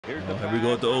Here's Oh, here we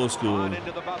go with the old school.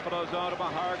 Into the Buffalo zone.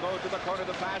 Mahar goes to the corner of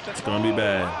the pass. It's gonna be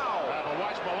bad. Wow. But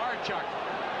watch Malarchuk.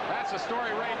 That's the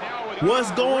story right now. With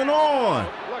What's going on?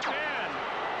 Look in.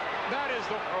 That is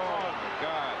the. Oh my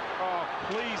God. Oh,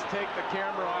 please take the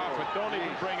camera off and don't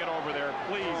even bring it over there,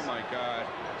 please. Oh my God.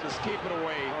 Just keep it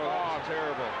away. Oh,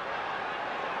 terrible.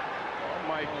 Oh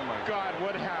my God,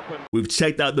 what happened? We've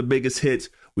checked out the biggest hits.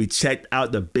 We checked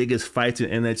out the biggest fights in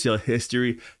NHL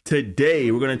history.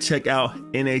 Today, we're going to check out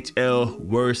NHL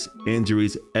worst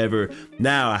injuries ever.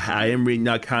 Now, I am reading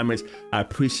your comments. I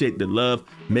appreciate the love.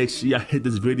 Make sure y'all hit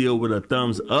this video with a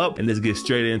thumbs up and let's get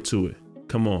straight into it.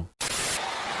 Come on.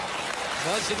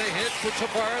 Muzzin a hit for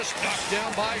Tavares, knocked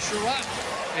down by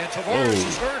Sherratt. And Tavares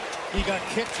is hurt. He got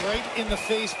kicked right in the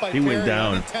face by He went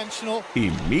down unintentional.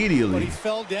 Immediately. But he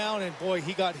fell down, and boy,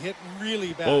 he got hit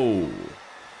really bad. Oh.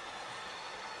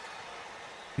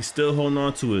 He's still holding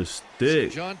on to his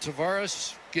stick. So John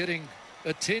Tavares getting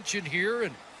attention here,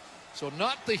 and so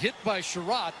not the hit by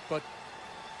Sherratt, but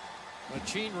a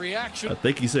chain reaction. I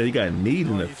think he said he got kneed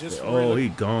in the face. Oh, he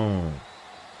gone.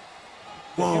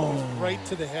 Whoa. Right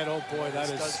to the head. Oh boy, that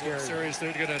is scary. Serious.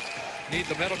 They're going to need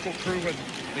the medical crew, and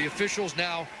the officials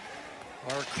now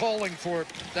are calling for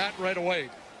that right away.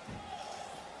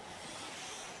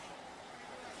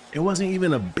 It wasn't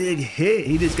even a big hit.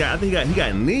 He just got, I think he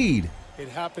got kneed. It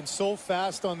happened so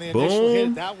fast on the initial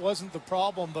hit. That wasn't the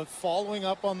problem, but following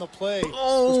up on the play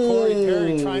was Corey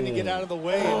Perry trying to get out of the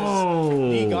way, and his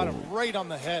knee got him right on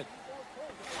the head.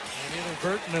 And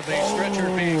inadvertently, the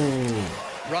stretcher being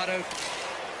brought out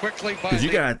quickly by. Because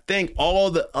you gotta think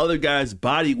all the other guys'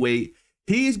 body weight.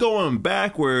 He's going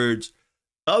backwards.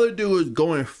 Other dude is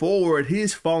going forward.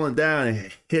 He's falling down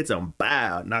and hits him.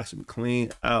 Bow, knocks him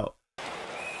clean out.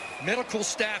 Medical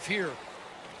staff here.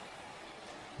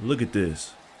 Look at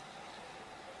this.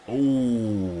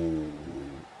 Oh.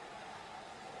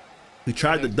 He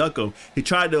tried to duck him. He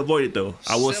tried to avoid it though.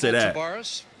 I will say that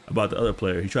Tavares. about the other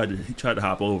player. He tried to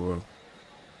hop over him.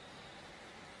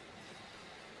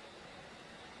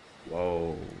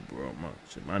 Whoa, bro,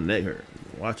 my neck hurt.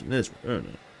 Watching this,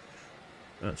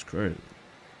 that's crazy.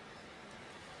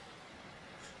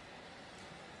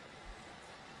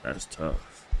 That's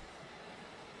tough.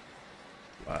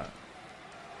 Wow.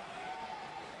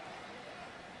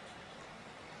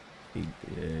 He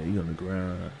on the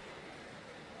ground.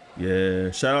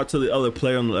 Yeah, shout out to the other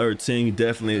player on the other team. He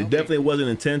definitely wasn't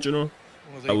intentional.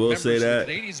 I will say that.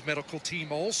 The Canadiens medical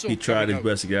team also. He tried his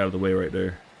best to get out of the way right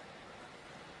there.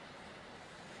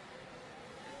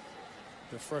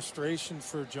 The frustration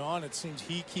for John, it seems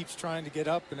he keeps trying to get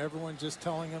up and everyone just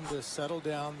telling him to settle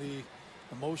down. The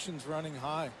emotions running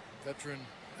high. Veteran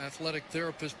athletic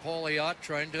therapist Paul Ayotte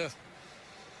trying to.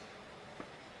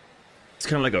 It's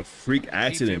kind of like a freak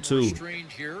accident too.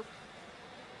 Here.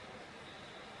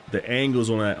 The angles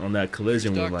on that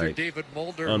collision were like David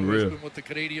Mulder, unreal. Who has been with the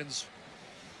Canadiens,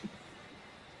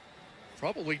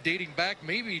 probably dating back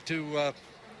maybe to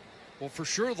well, for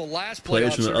sure the last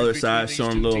players from the other side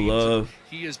showing a little love.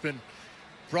 He has been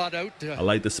brought out. I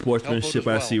like the sportsmanship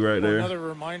I see right there. Another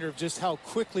reminder of just how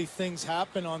quickly things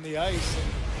happen on the ice.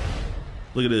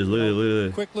 Look at this, look at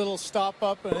this. Quick little stop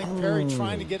up, and I think Perry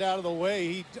trying to get out of the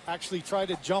way. He actually tried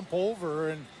to jump over,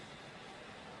 and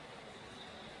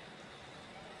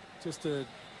just a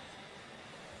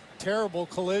terrible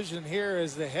collision here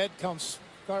as the head comes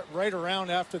right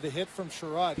around after the hit from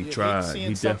Sherratt. He tried.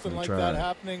 Seeing something like that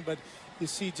happening, but you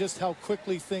see just how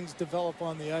quickly things develop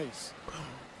on the ice.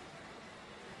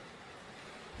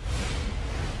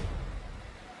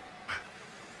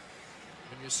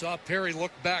 You saw Perry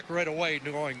look back right away,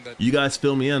 knowing that. You guys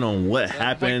fill me in on what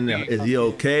happened. Is he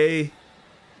okay?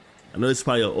 I know it's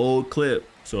probably an old clip.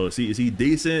 So is he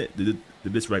decent? Did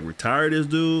this like retire this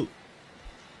dude?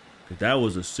 Cause that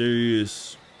was a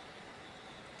serious.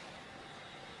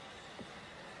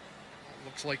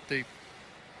 Looks like they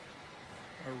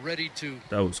are ready to.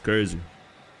 That was crazy.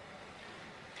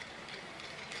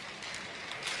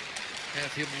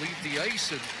 Have him leave the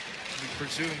ice, and we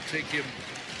presume take him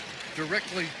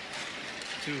directly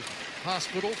to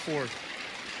hospital for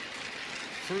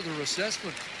further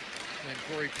assessment. And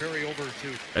Corey Perry over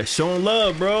to. That's showing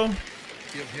love, bro.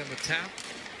 Give him a tap.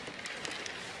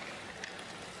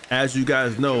 As you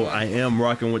guys know, I am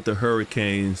rocking with the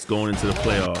Hurricanes going into the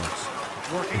playoffs.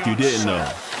 If you didn't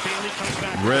know. Bailey comes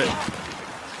back. Brett.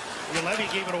 Levy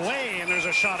gave it away, and there's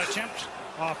a shot attempt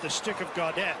off the stick of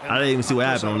Gaudette. I didn't even see what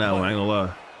happened on that one. I ain't gonna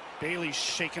lie. Bailey's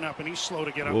shaking up, and he's slow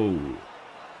to get up. Whoa.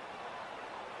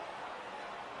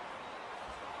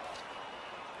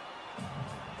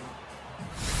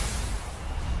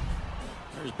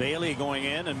 There's Bailey going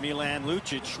in, and Milan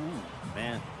Lucic. Ooh,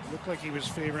 man. Looked like he was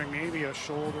favoring maybe a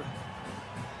shoulder.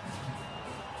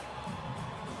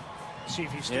 See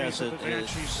if he stays yes, at the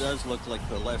bench. It does look like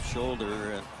the left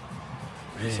shoulder.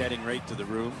 He's heading right to the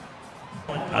room.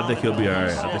 I think he'll be all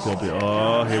right. I think he'll be.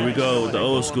 Oh, here we go with the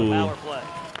old school.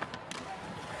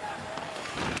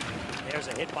 There's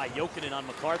a hit by Jokinen on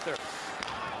MacArthur.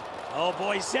 Oh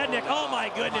boy, Zednik. Oh my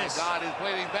goodness. Oh my God, he's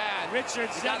bleeding bad. Richard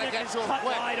Zednik is cut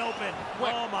wide open.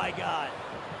 Oh my God.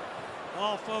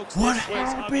 Oh folks, What this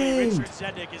happened? ugly. Richard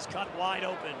Zednik is cut wide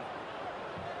open.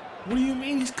 What do you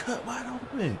mean he's cut wide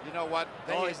open? You know what?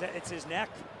 It's his neck.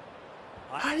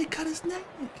 How did he cut his neck?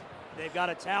 They've got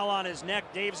a towel on his neck.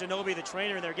 Dave Zanobi, the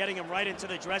trainer, and they're getting him right into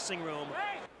the dressing room.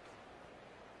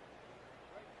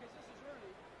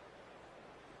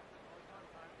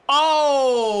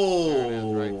 Oh, there it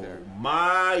is right there.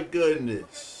 My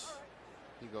goodness.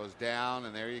 He goes down,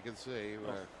 and there you can see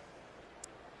where.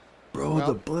 Bro, Well,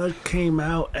 the blood came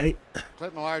out.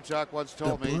 Clint Malarchuk once The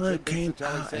told me blood came until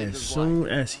he out saved as his soon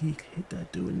life. as he hit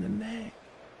that dude in the neck.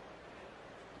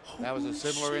 That was a Holy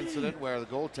similar shit. incident where the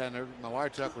goaltender,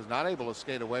 Malarchuk, was not able to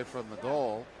skate away from the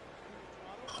goal.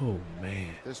 Oh,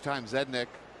 man. This time Zednik,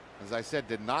 as I said,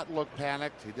 did not look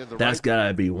panicked. He did the That's right got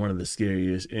to be one of the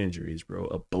scariest injuries, bro.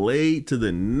 A blade to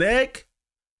the neck?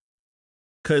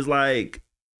 Because, like,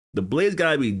 the blade's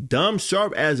got to be dumb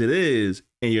sharp as it is,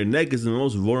 and your neck is the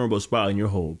most vulnerable spot in your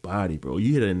whole body, bro.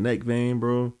 You hit a neck vein,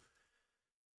 bro.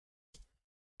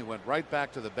 He went right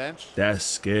back to the bench. That's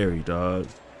scary, dog.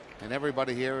 And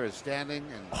everybody here is standing,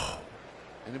 and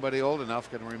anybody old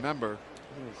enough can remember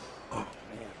the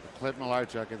Clint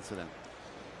Malarchuk incident.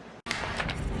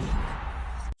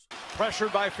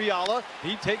 Pressured by Fiala.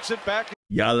 He takes it back.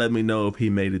 Y'all let me know if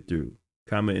he made it through.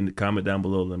 Comment down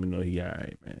below. Let me know he all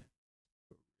right, man.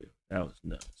 That was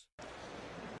nuts.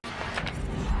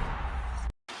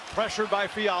 Pressured by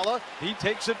Fiala. He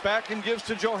takes it back and gives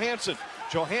to Johansson.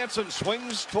 Johansson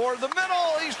swings toward the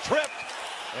middle. He's tripped.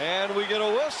 And we get a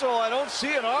whistle. I don't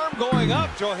see an arm going up.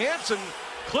 Johansson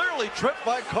clearly tripped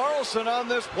by Carlson on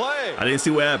this play. I didn't see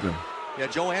what happened. Yeah,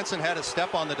 Johansson had a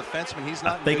step on the defenseman. He's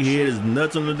not. I think he hit his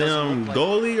nuts on the damn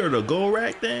goalie or the goal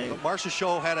rack thing. But Marcia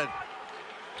Shaw had a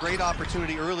great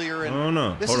opportunity earlier. And I don't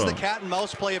know. This Hold is on. the cat and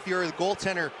mouse play if you're a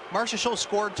goaltender. Marcia Shaw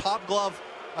scored top glove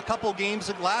a couple games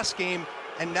last game.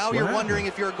 And now you're wondering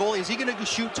if you're a goalie, is he going to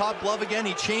shoot top glove again?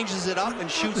 He changes it up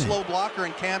and shoots low blocker,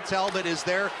 and Cam Talbot is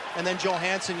there. And then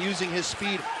Johansson using his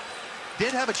speed.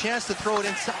 Did have a chance to throw it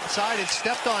inside and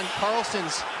stepped on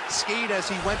Carlson's skate as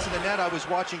he went to the net. I was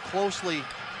watching closely.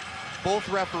 Both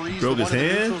referees, Broke the his one in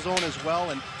the hand? neutral zone as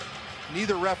well, and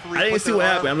neither referee I didn't put see their what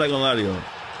arm happened. I'm not gonna lie to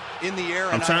you. in the air.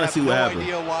 I'm And trying I to have see what no happened.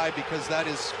 idea why, because that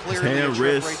is clearly a hand,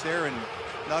 trip wrist. right there. And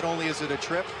not only is it a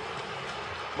trip,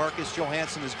 Marcus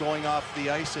Johansson is going off the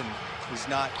ice and is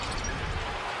not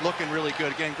looking really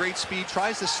good. Again, great speed.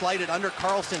 Tries to slide it under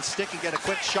Carlson's stick and get a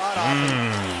quick shot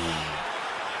off.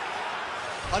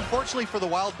 Unfortunately for the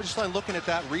Wild, just on looking at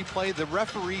that replay, the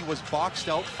referee was boxed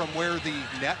out from where the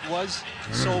net was.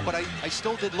 So, but I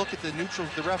still did look at the neutrals,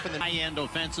 the ref, and the High-end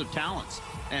offensive talents,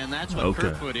 and that's what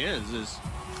Kerfoot is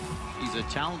he's a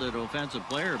talented offensive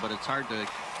player, but it's hard to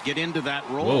get into that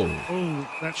role. Whoa. Oh,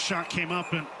 that shot came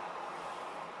up and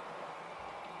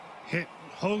hit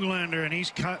Höglander, and he's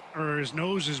cut, or his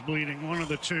nose is bleeding, one of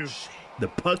the two. The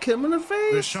puck hit him in the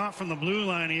face. The shot from the blue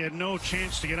line, he had no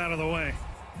chance to get out of the way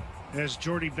as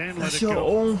Jordy Ben let That's it your go.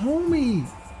 own homie.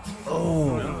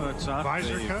 Oh. No, it's not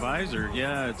Visor the cut? visor.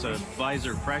 Yeah, it's a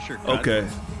visor pressure cut. Okay.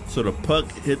 So the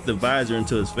puck hit the visor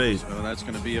into his face. So that's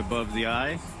going to be above the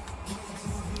eye.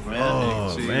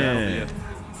 Oh, man. That'll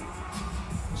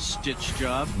be a stitch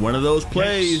job. One of those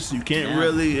plays. You can't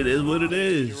really. It is what it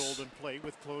is. In play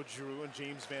with Claude Giroux and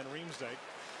James Van Riemsdyk.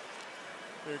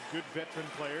 They're good veteran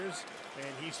players, and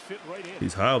he's fit right in.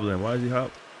 He's hobbling. Why is he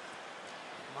hobbling?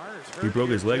 He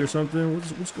broke his leg or something?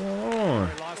 What's going on?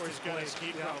 Lost his gun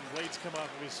skate down. Blades come off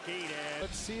of his skate. And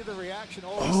Let's see the reaction.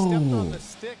 Oh, he stepped on the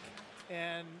stick,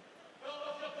 and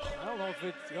I don't know if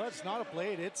it's not a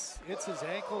blade. It's his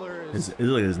ankle or his It's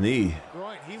like his knee.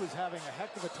 groin. He was having a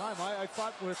heck of a time. I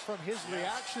thought from his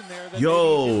reaction there that Yo,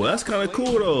 maybe he didn't that's have the kind of blade.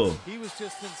 cool though. He was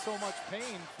just in so much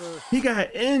pain for. He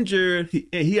got injured.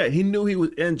 He knew he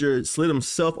was injured. Slid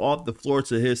himself off the floor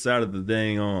to his side of the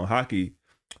dang on hockey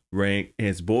rink. And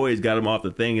his boys got him off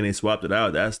the thing and they swapped it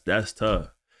out. That's tough.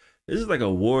 This is like a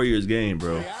Warriors game,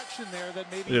 bro. Reaction there that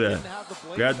maybe Look at he that. didn't have the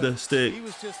blade. Grab the but stick. He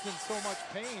was just in so much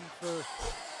pain for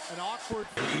an awkward.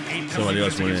 Somebody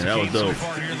else went in. That was dope. So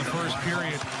far here in the first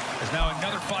period. There's now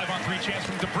another 5-on-3 chance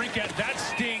from DeBrincat. That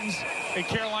stings a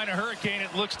Carolina Hurricane.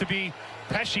 It looks to be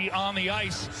Pesce on the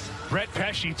ice. Brett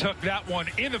Pesce took that one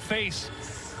in the face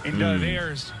into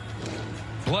theirs.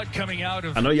 Blood coming out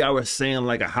of. I know y'all were saying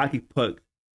like a hockey puck.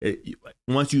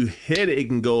 Once you hit it, it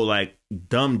can go like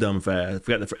dumb fast. I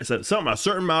forgot something a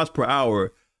certain miles per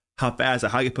hour. How fast a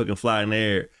hockey puck can fly in the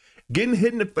air. Getting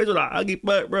hit in the face with a hockey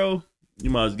puck, bro. You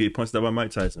might as well get punched out by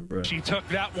Mike Tyson, bro. She took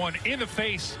that one in the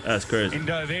face. That's crazy. And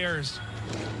there's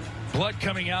blood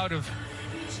coming out of.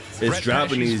 It's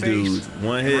dropping these dudes.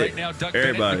 One hit. Right now, Doug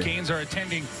Everybody. Bennett and the Canes are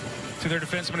attending to their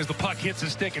defenseman as the puck hits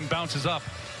his stick and bounces up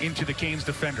into the Canes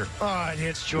defender. Oh, it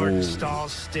hits Jordan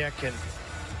Stahl's stick, and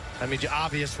I mean,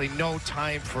 obviously no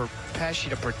time for Pesce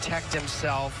to protect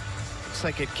himself. Looks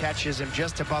like it catches him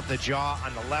just above the jaw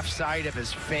on the left side of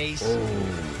his face.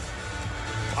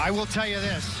 I will tell you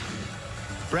this,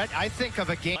 Brett, I think of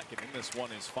a game. This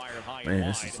one is fired high Man,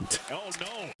 and this wide. Oh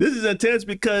no. This is intense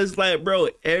because, like, bro,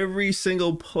 every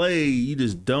single play, you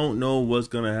just don't know what's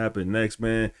gonna happen next,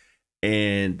 man.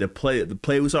 And the play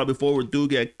we saw before where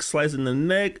dude got sliced in the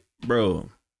neck, bro.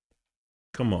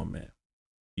 Come on, man.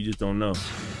 You just don't know.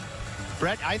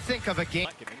 Brett, I think of a game.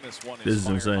 This one This is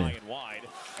insane. high and wide.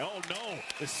 Oh no.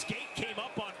 The skate came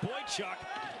up on Boychuk.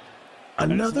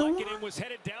 Another one? one? Was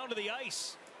headed down to the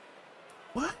ice.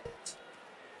 What?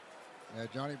 Yeah,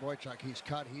 Johnny Boychuk, he's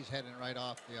cut. He's heading right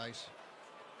off the ice.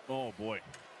 Oh, boy.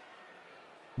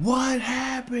 What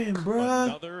happened, bruh?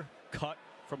 Another cut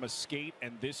from a skate,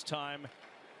 and this time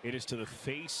it is to the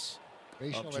face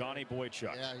of Johnny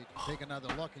Boychuk. Yeah, you take another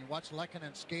look, and you watch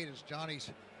Lehkonen skate as Johnny's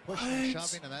pushing and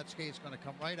shoving, and that skate's going to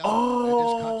come right out.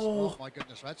 Oh, my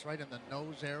goodness, that's right in the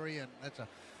nose area, and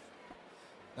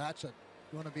that's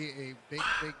going to be a big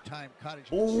time cut. As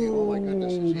you can see, oh my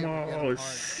goodness, is he ever get hard?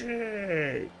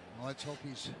 Shit. Well, let's hope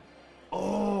he's.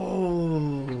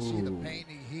 Oh. You can see the pain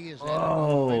he is in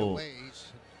right away.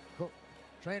 He's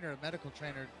trainer, medical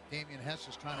trainer Damian Hess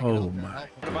is trying to get out there and help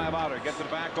him. Five outer, gets it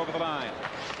back over the line.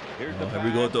 Here's the here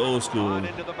we go with the old school.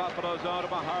 Into the Buffalo zone.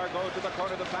 Mahar goes to the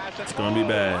corner of the pass. It's gonna be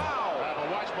bad. Wow.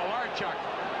 Watch Malarchuk.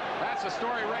 That's the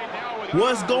story right now. With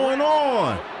what's going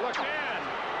on? Look, man.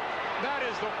 That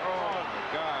is the. Oh my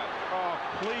God. Oh,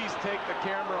 please take the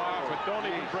camera off, but don't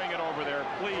even bring it over there,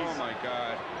 please. Oh my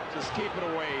God. Just keep it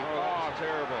away. Oh,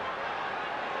 terrible.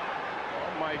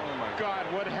 Oh my God,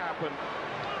 what happened?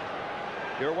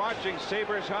 You're watching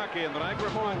Sabres hockey on the Niagara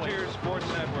Frontier Sports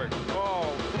Network.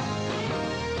 Oh.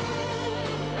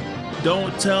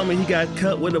 Don't tell me he got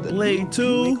cut with a blade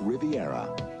too.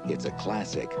 Riviera. It's a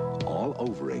classic all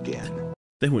over again.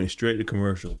 They went straight to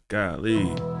commercial. Golly.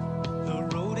 The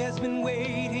road has been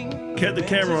waiting. Kept the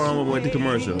camera on when we went to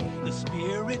commercial. The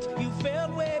spirit you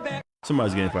felt way back.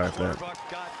 Somebody's getting fired for that. Got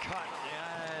cut,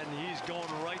 and he's going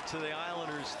right to the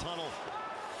Islanders' tunnel.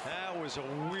 That was a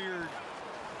weird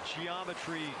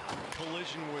geometry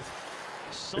collision with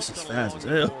something. This is fast as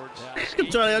hell.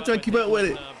 I'm trying to keep up with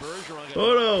it.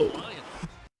 Hold on.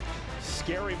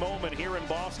 Scary moment here in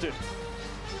Boston.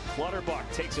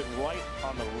 Clutterbuck takes it right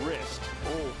on the wrist.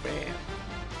 Oh, man.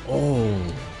 Oh.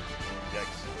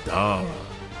 Yikes. Dog.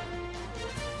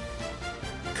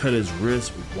 Cut his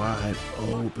wrist wide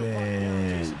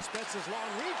open.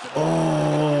 Oh.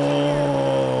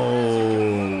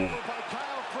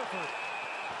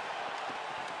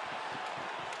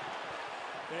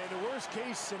 And the worst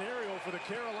case scenario for the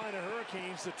Carolina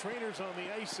Hurricanes, the trainers on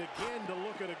the ice again to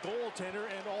look at a goaltender,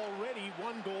 and already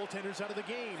one goaltender's out of the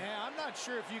game. Yeah, I'm not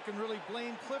sure if you can really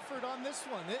blame Clifford on this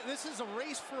one. This is a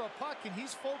race for a puck, and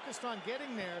he's focused on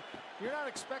getting there. You're not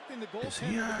expecting the goaltender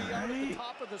to be out at the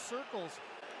top of the circles.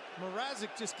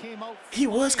 Mrazek just came out. He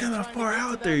was kind of far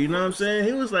out there, you know what I'm saying?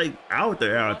 He was like out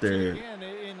there. Again,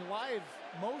 in live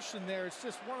motion there, it's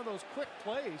just one of those quick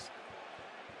plays.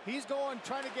 He's going,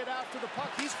 trying to get after the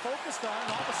puck. He's focused on it.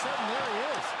 All of a sudden, there he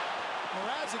is.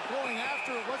 Mrazek going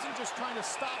after it. Wasn't just trying to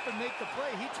stop and make the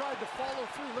play. He tried to follow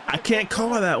through. I can't call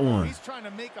that one. He's trying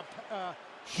to make a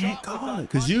can't call it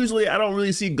because usually I don't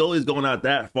really see goalies going out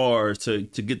that far to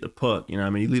get the puck. You know what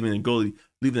I mean? Leaving the goalie,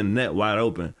 leaving the net wide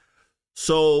open.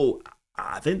 So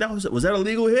I think that was that a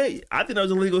legal hit? I think that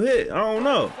was a legal hit. I don't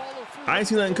know. I ain't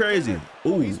seen nothing crazy.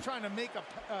 Ooh. He's trying to make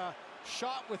a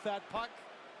shot with that puck,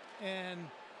 and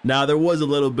now there was a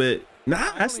little bit.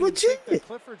 Nah, that's legit.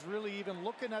 Clifford's really even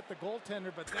looking at the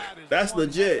goaltender, but that's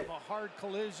legit. A hard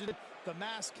collision. The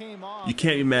mask came off. You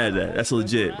can't be mad at that. That's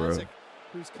legit, bro.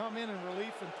 Who's come in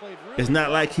relief and played really it's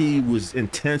not like he was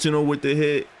intentional with the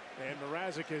hit. And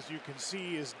Mrazek, as you can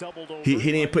see, is doubled over. He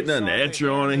didn't put nothing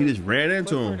extra on it. He just ran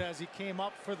into him. As he came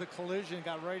up for the collision,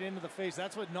 got right into the face.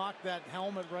 That's what knocked that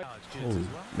helmet right. Oh,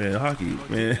 man, hockey,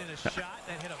 man.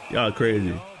 Y'all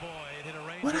crazy.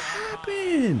 What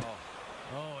happened?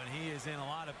 Oh, and he is in a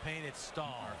lot of pain. It's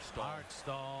Stahl. Art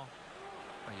Stahl.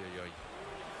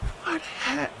 What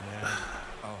happened? Yeah.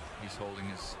 Oh, he's holding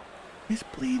his. It's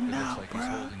bleeding out, like bro. He's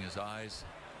holding his eyes.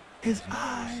 His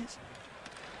eyes.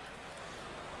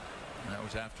 And that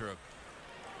was after a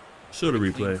Show the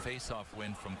replay. face-off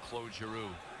win from Claude Giroux.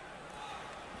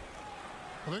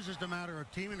 Well, this is just a matter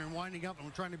of teaming and winding up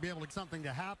and trying to be able to get something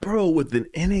to happen. Bro, with the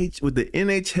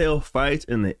NHL fights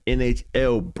and the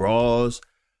NHL brawls,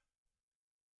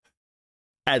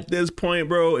 at this point,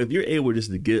 bro, if you're able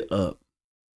just to get up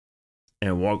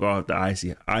and walk off the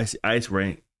ice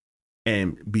rink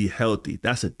and be healthy,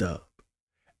 that's a dub.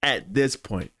 At this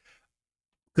point,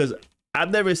 because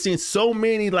I've never seen so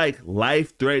many like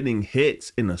life-threatening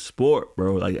hits in a sport,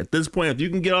 bro. Like at this point, if you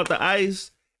can get off the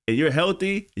ice and you're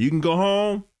healthy, you can go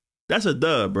home. That's a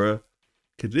dub, bro.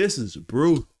 Cause this is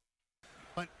brutal.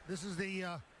 But this is the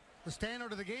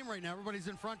standard of the game right now. Everybody's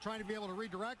in front trying to be able to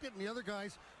redirect it, and the other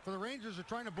guys for the Rangers are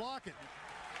trying to block it.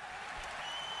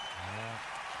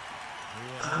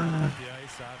 The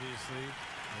ice, obviously,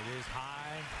 it is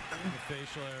high in the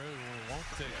facial area. We won't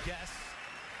guess.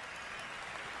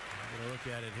 I'm gonna look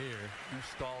at it here. There's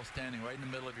Stahl standing right in the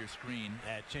middle of your screen.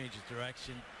 That changes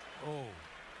direction. Oh,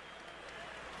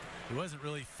 he wasn't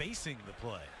really facing the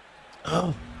play.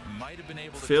 Oh, might have been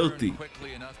able to filthy. turn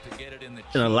quickly enough to get it in the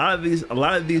And a lot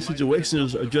of these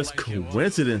situations are just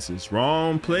coincidences.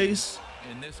 Wrong place,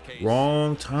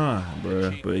 wrong time,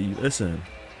 bro. But you listen,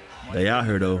 they out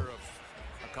here though.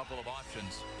 A couple of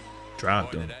options.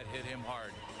 Dropped them. That hit him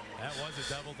hard. That was a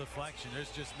double deflection.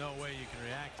 There's just no way you can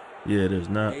react. Yeah, there's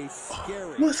not.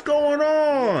 What's going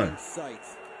on?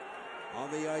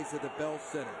 On the ice at the Bell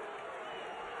Center.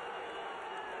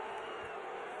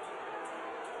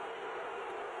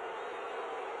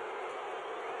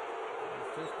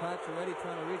 Just Pacioretty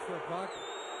trying to reach for a puck.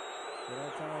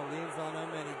 Donatello leans on him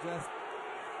and he just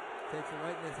takes it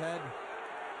right in his head.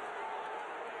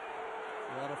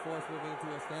 A lot of force moving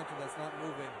into a stanchion that's not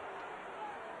moving.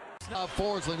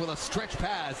 Forsling with a stretch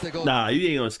pass. They go. Nah, you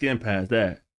ain't gonna skim past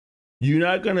that. You're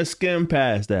not gonna skim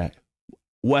past that.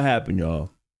 What happened,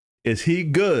 y'all? Is he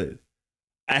good?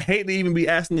 I hate to even be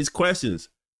asking these questions.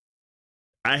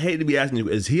 I hate to be asking you,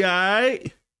 is he all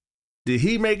right? Did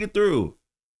he make it through?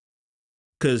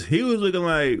 Because he was looking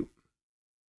like...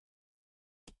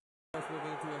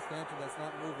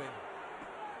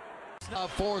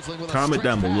 Comment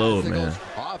down below, man.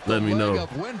 Let me know.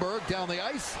 Winberg down the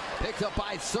ice, picked up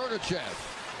by Sergachev.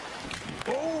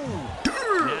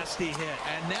 Oh, nasty hit.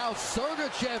 And now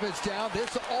Sergachev is down.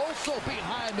 This also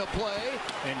behind the play.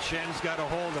 And Schen's got a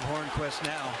hold of Hornquist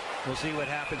now. We'll see what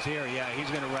happens here. Yeah, he's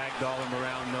going to ragdoll him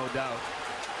around, no doubt.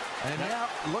 And now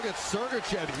look at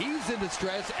Sergachev. He's in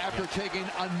distress after taking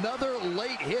another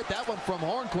late hit. That one from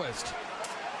Hornquist.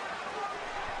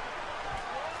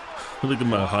 Look at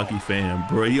my hockey fan,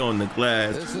 bro. He on the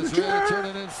glass. This is really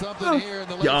turning in something here in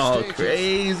the late y'all stages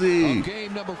crazy. of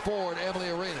game number 4 at Emily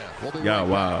Arena. We'll be y'all right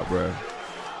wild, bro.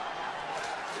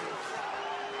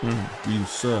 You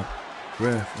suck.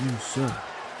 Ref, you suck.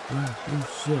 Ref, you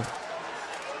suck.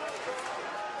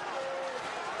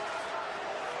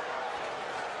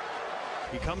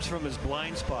 He comes from his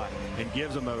blind spot and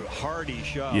gives him a hardy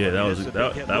shove. Yeah, that was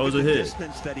a hit.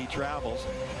 Distance that he travels.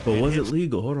 But was it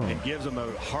legal? Hold on. And gives him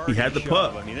a hardy he had the shove.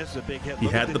 puck. I mean, this is a big hit. He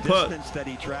had the puck. Distance that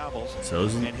he travels. So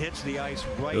and hits the ice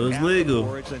right it was at legal. the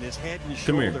boards, and his head and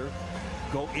shoulder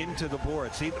go into the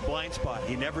board. See the blind spot.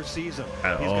 He never sees him.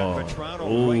 At He's all. got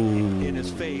Vetrano right in his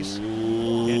face. And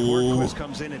Hornquist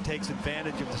comes in and takes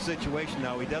advantage of the situation.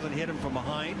 Now he doesn't hit him from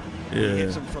behind. Yeah. He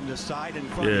hits him from the side in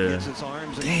front. Yeah. He gets his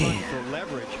arms in front for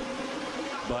leverage.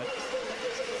 But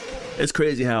it's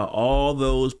crazy how all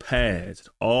those pads,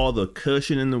 all the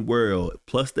cushion in the world,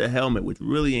 plus the helmet, which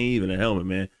really ain't even a helmet,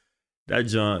 man. That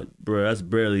John, bro, that's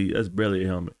barely a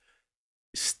helmet.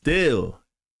 Still,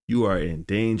 you are in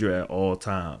danger at all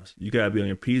times. You gotta be on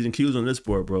your P's and Q's on this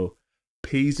sport, bro.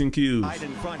 P's and Q's. Right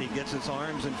in front, he gets his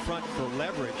arms in front for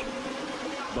leverage,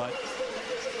 but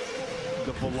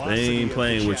the velocity They ain't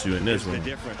playing with you in this one.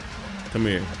 Come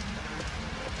here.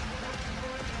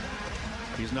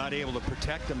 He's not able to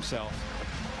protect himself.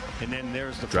 And then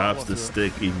there's the drops the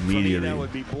stick immediately. For me, that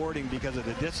would be boarding because of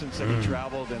the distance that he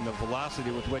traveled and the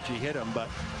velocity with which he hit him. But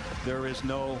there is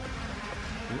no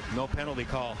penalty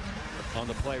call on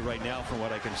the play right now from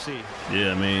what I can see.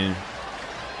 Yeah, I mean,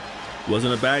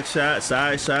 wasn't a back shot,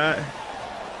 side shot.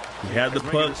 He had the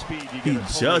puck. He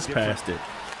just passed it.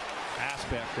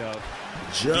 Aspect of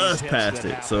just passed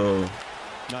it. So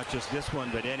not just this one,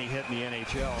 but any hit in the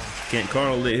NHL. Can't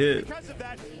call a hit.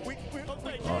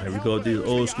 Oh, here we go with these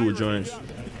old school joints.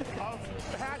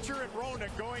 Hatcher and Rona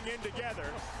going in together.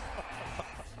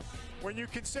 When you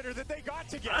consider that they got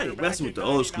together. I ain't messing with the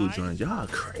old school joints. Y'all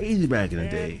crazy back in the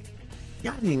day.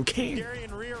 Y'all didn't care.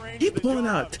 He pulling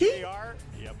out teeth.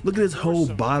 Look at his whole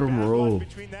bottom row.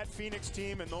 Between that Phoenix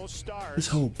team and those stars. His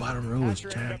whole bottom row is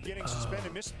jacked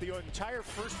up. Missed the entire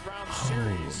first round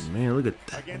Oh man, look at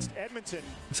that. Against Edmonton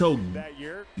So that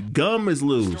year. gum is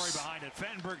loose. Behind it.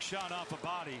 Fenberg shot off a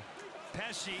body.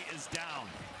 Pesci is down.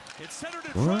 It's centered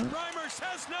in What? front. Reimer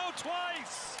says no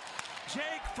twice.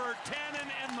 Jake for Tannen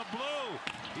in the blue.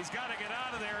 He's got to get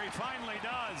out of there. He finally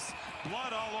does.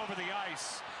 Blood all over the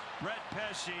ice. Brett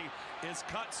Pesci is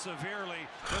cut severely.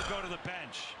 He'll go to the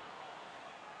bench.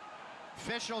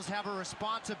 Officials have a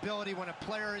responsibility when a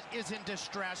player is in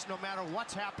distress, no matter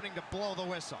what's happening, to blow the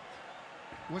whistle.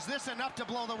 Was this enough to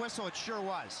blow the whistle? It sure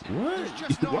was. What? There's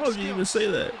just no Why would you even say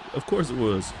that? Of course it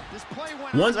was. This play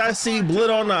went Once on I for see far blood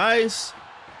too on the long. ice,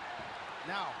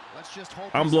 Now, let's just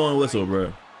hope I'm he's blowing all whistle, right.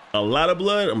 bro. A lot of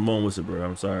blood, I'm blowing whistle, bro.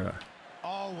 I'm sorry.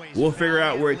 Always We'll figure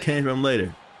out where it came from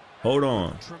later. Hold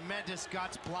on. Tremendous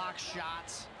guts, block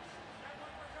shots.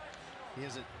 He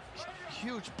has a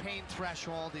huge pain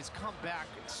threshold. He's come back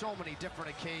on so many different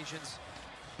occasions,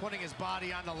 putting his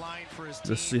body on the line for his team.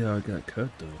 Let's see how it got cut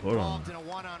though. Hold on. Involved in a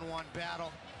one-on-one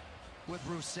battle with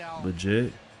Roussel.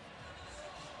 Legit.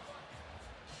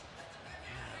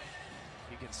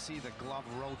 You can see the glove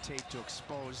rotate to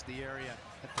expose the area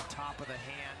at the top of the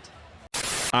hand.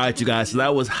 All right, you guys. So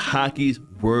that was hockey's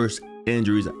worst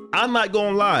injuries. I'm not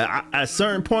gonna lie. At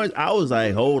certain points, I was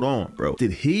like, hold on, bro.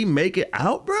 Did he make it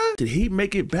out, bro? Did he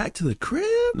make it back to the crib?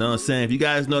 Know what I'm saying? If you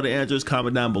guys know the answers,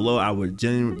 comment down below. I would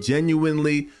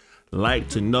genuinely like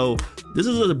to know. This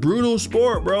is a brutal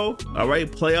sport, bro. All right,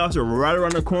 playoffs are right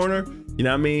around the corner. You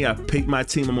know what I mean? I picked my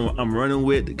team I'm running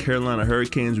with, the Carolina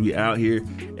Hurricanes. We out here.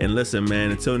 And listen,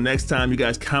 man, until next time, you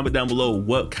guys comment down below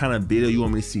what kind of video you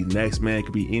want me to see next, man. It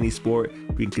could be any sport.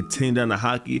 We can continue down to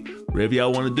hockey, whatever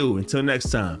y'all want to do. Until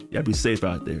next time, y'all be safe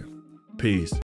out there. Peace.